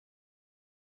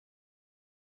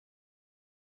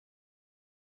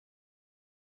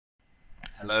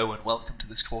Hello and welcome to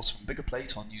this course from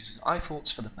Biggerplate on using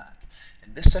iThoughts for the Mac.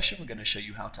 In this session we're going to show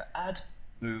you how to add,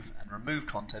 move and remove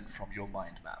content from your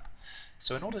mind map.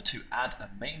 So in order to add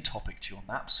a main topic to your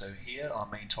map, so here our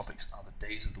main topics are the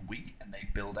days of the week and they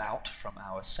build out from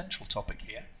our central topic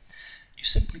here. You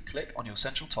simply click on your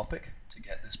central topic to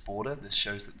get this border. This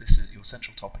shows that your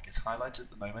central topic is highlighted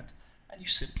at the moment, and you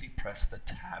simply press the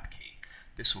tab key.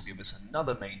 This will give us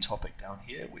another main topic down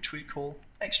here which we call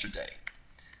extra day,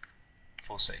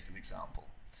 for sake of example.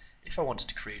 If I wanted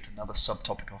to create another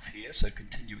subtopic off here, so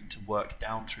continuing to work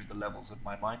down through the levels of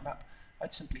my mind map,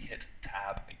 I'd simply hit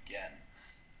tab again.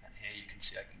 And here you can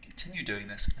see I can continue doing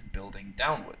this and building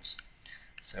downwards.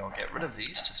 So I'll get rid of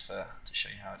these just to show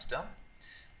you how it's done.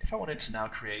 If I wanted to now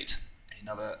create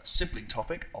another sibling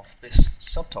topic of this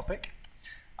subtopic,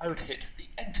 I would hit the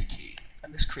enter key,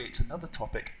 and this creates another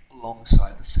topic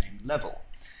alongside the same level.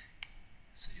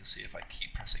 So you'll see if I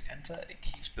keep pressing enter, it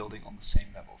keeps building on the same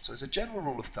level. So as a general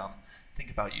rule of thumb, think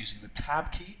about using the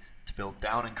tab key to build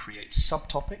down and create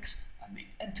subtopics, and the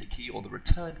enter key or the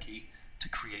return key to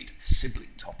create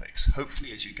sibling topics.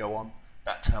 Hopefully as you go on,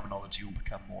 that terminology will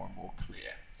become more and more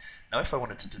clear. Now if I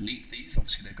wanted to delete these,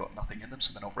 obviously they've got nothing in them,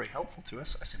 so they're not very helpful to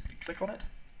us. I simply click on it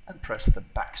and press the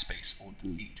backspace or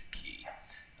delete key.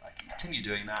 I can continue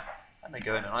doing that, and they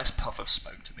go in a nice puff of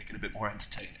smoke to make it a bit more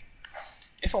entertaining.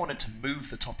 If I wanted to move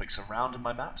the topics around in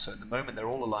my map, so at the moment they're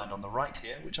all aligned on the right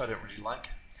here, which I don't really like,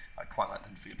 I quite like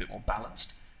them to be a bit more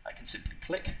balanced, I can simply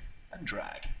click and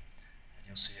drag, and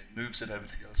you'll see it moves it over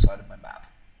to the other side of my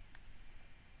map.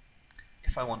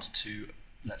 If I wanted to,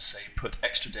 let's say, put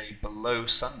extra day below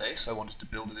Sunday, so I wanted to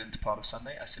build it into part of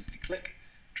Sunday, I simply click,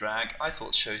 drag,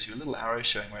 iThoughts shows you a little arrow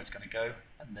showing where it's going to go,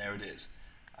 and there it is.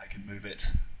 I can move it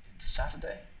into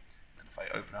Saturday, and if I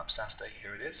open up Saturday,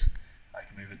 here it is. I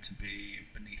can move it to be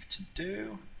beneath to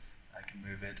do, I can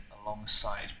move it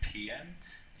alongside PM,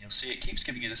 and you'll see it keeps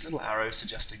giving you this little arrow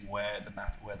suggesting where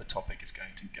the topic is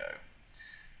going to go.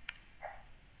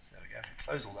 So there we go, if we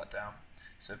close all that down.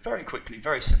 So very quickly,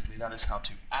 very simply, that is how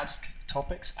to add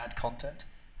topics, add content,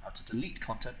 how to delete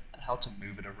content, and how to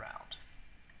move it around.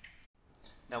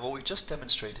 Now what we've just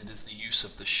demonstrated is the use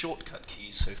of the shortcut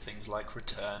keys, so things like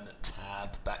return,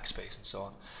 tab, backspace and so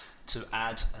on, to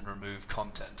add and remove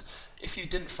content. If you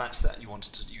didn't fancy that and you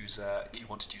wanted to use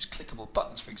clickable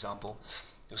buttons, for example,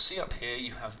 you'll see up here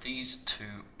you have these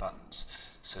two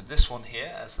buttons. So this one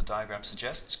here, as the diagram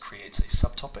suggests, creates a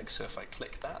subtopic. So if I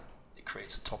click that, it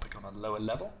creates a topic on a lower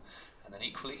level, and then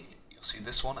equally you'll see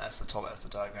this one, as the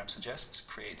diagram suggests,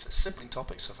 creates a sibling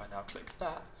topic. So if I now click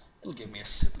that, it'll give me a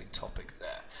sibling topic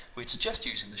there. We'd suggest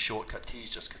using the shortcut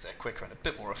keys just because they're quicker and a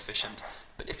bit more efficient,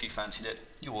 but if you fancied it,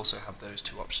 you also have those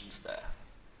two options there.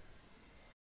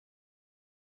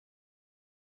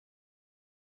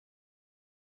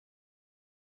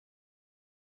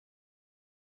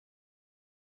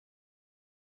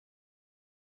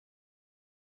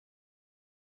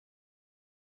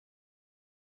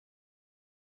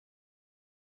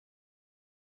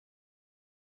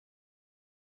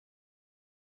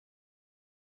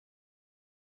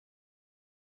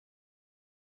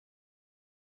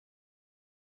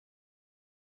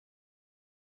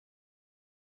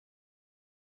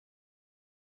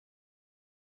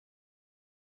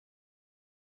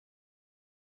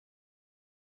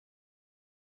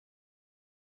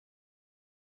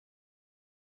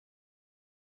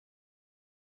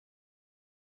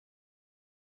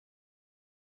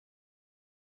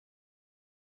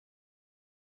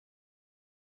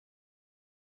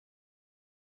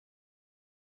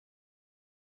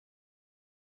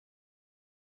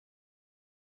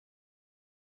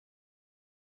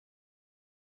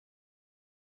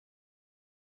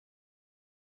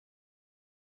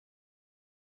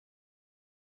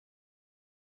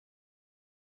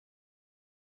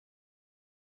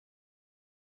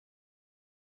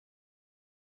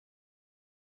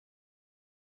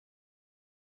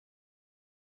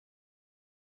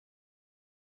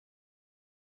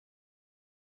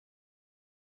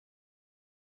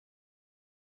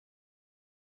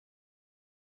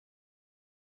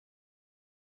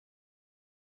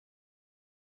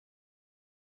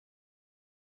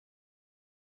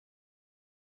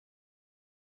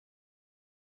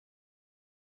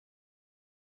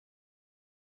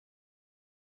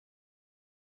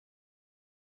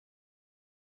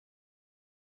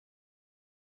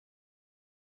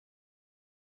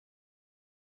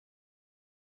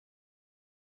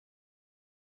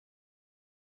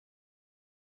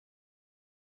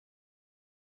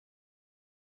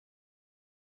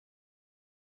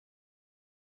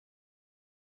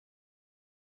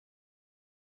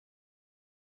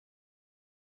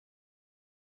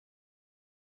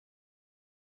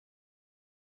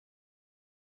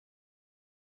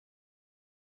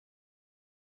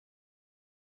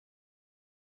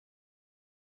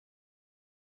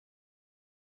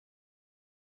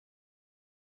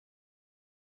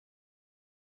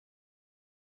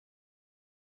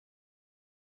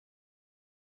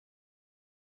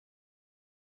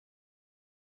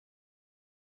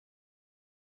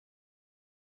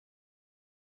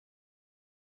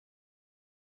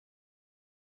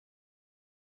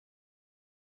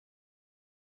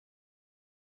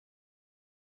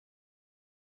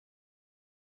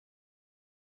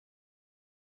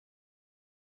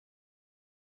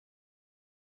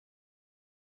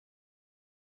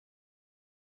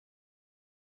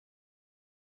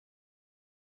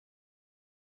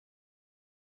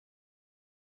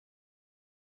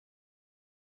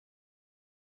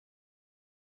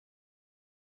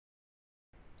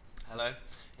 Hello.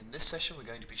 In this session we're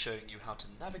going to be showing you how to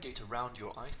navigate around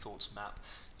your iThoughts map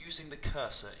using the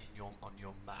cursor on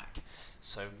your Mac.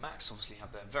 So Macs obviously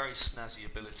have their very snazzy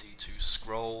ability to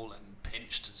scroll and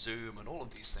pinch to zoom and all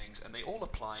of these things, and they all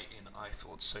apply in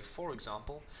iThoughts. So for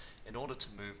example, in order to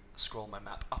scroll my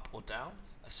map up or down,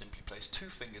 I simply place two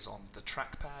fingers on the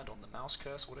trackpad, on the mouse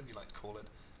cursor, whatever you like to call it,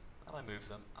 and I move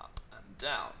them up and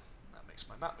down. And that makes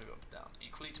my map move up and down.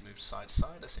 Equally, to move side to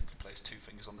side, I simply place two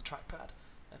fingers on the trackpad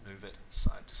and move it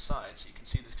side to side. So you can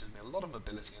see this gives me a lot of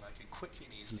mobility and I can quickly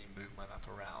and easily move my map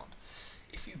around.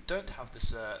 If you don't have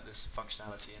this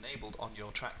functionality enabled on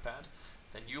your trackpad,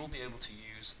 then you'll be able to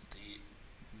use the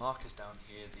markers down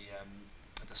here,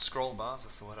 the scroll bars,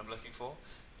 that's the word I'm looking for,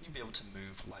 and you'll be able to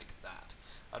move like that.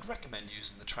 I'd recommend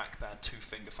using the trackpad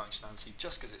two-finger functionality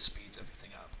just because it speeds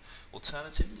everything up.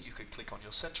 Alternatively, you could click on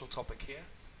your central topic here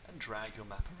and drag your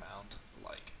map around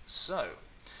like so.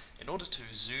 In order to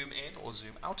zoom in or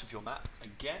zoom out of your map,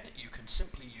 again, you can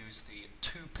simply use the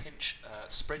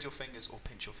spread your fingers or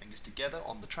pinch your fingers together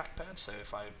on the trackpad. So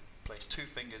if I place two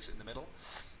fingers in the middle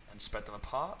and spread them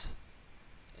apart,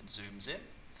 it zooms in.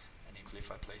 And equally,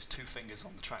 if I place two fingers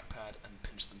on the trackpad and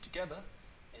pinch them together,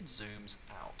 it zooms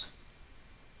out.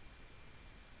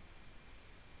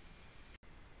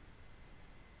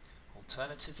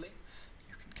 Alternatively,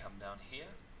 you can come down here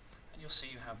and you'll see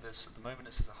you have this, at the moment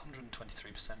it says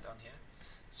 123% down here,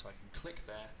 so I can click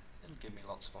there, it'll give me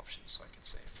lots of options. So I can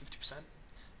say 50%,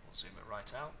 we'll zoom it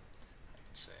right out. I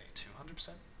can say 200%,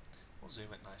 we'll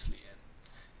zoom it nicely in.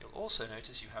 You'll also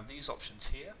notice you have these options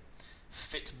here.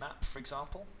 Fit map, for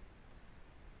example,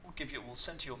 will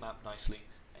center your map nicely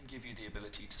and give you the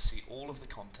ability to see all of the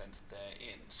content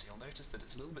therein. So you'll notice that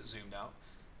it's a little bit zoomed out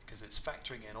because it's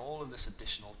factoring in all of this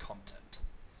additional content.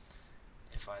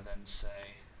 If I then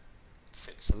say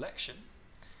fit selection,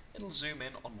 it'll zoom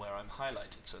in on where I'm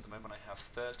highlighted. So at the moment I have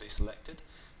Thursday selected,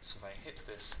 so if I hit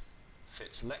this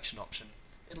fit selection option,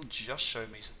 it'll just show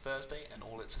me Thursday and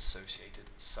all its associated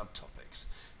subtopics.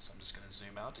 So I'm just going to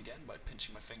zoom out again by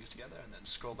pinching my fingers together and then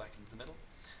scroll back into the middle.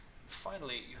 And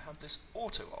finally, you have this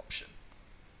auto option,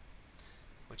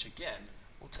 which again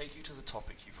will take you to the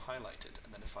topic you've highlighted.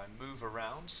 And then if I move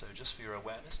around, so just for your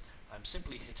awareness, I'm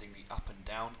simply hitting the up and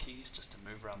down keys just to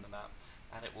move around the map,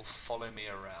 and it will follow me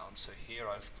around. So here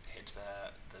I've hit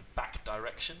the back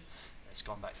direction, it's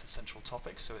gone back to the central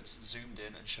topic, so it's zoomed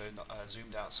in and shown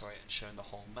zoomed out, and shown the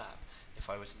whole map. If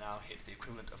I were to now hit the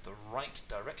equivalent of the right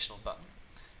directional button,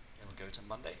 it'll go to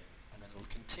Monday, and then it'll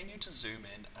continue to zoom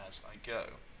in as I go.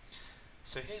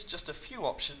 So here's just a few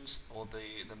options, or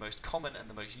the most common and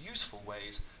the most useful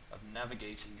ways of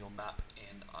navigating your map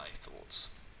in iThoughts.